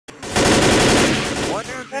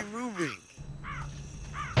I'm moving.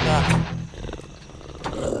 There's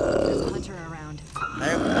a hunter around.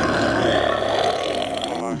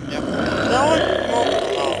 Yep. No one's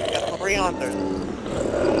smoking. Oh, got 3 hunters.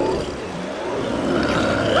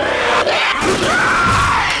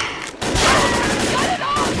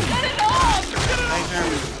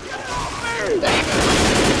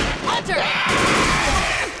 Hunter!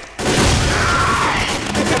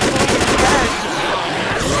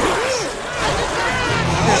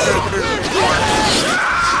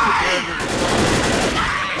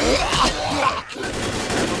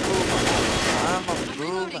 I'm a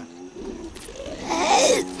boomer.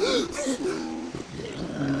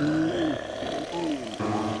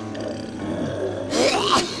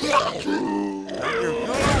 Your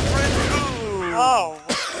girlfriend too. Oh.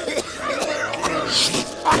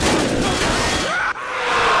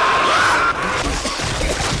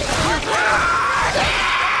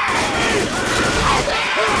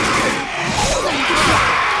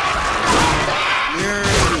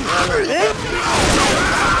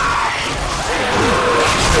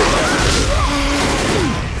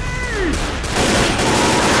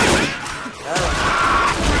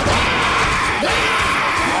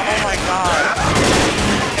 Oh my god.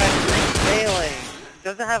 This guy's failing. He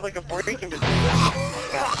doesn't have like a break in between. There you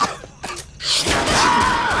go.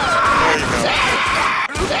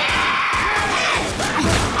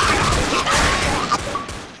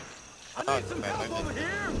 I need some help over here.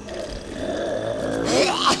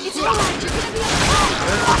 It's alright, you're gonna be okay.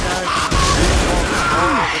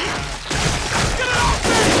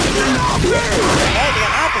 Hey, the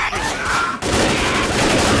opposite.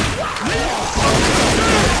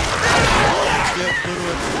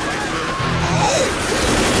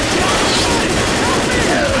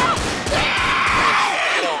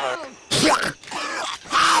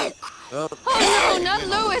 Oh, Oh no, not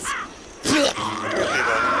Lewis!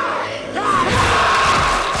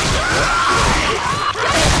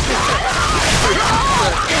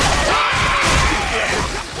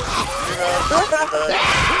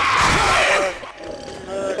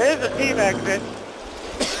 There's a team exit.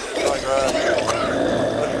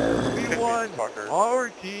 we won. Our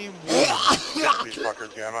team won. These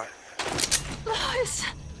fuckers, Gamma. Lewis!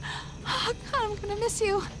 Oh God, I'm gonna miss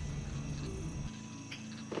you.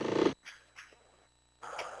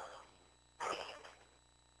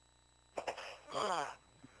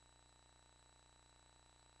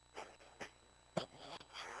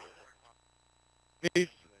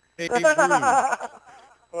 Hey, Brood.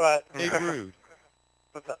 What? Hey, Brood.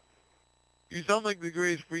 What's up? You sound like the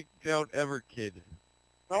greatest freaked out ever kid.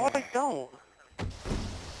 No, I don't.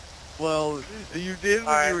 Well, you did when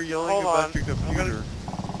Alright, you were yelling hold about on. your computer.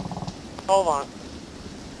 Hold on.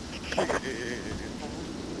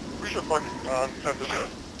 We should fucking, send this in.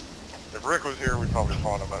 If Rick was here, we'd probably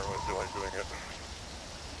taught him. I don't really feel like doing it.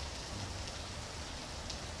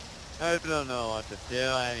 I don't know what to do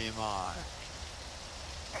anymore.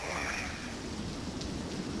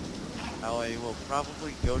 Ellie will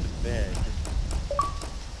probably go to bed.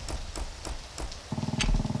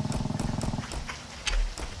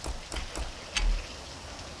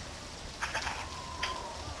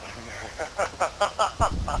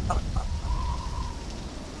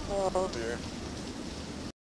 Oh dear.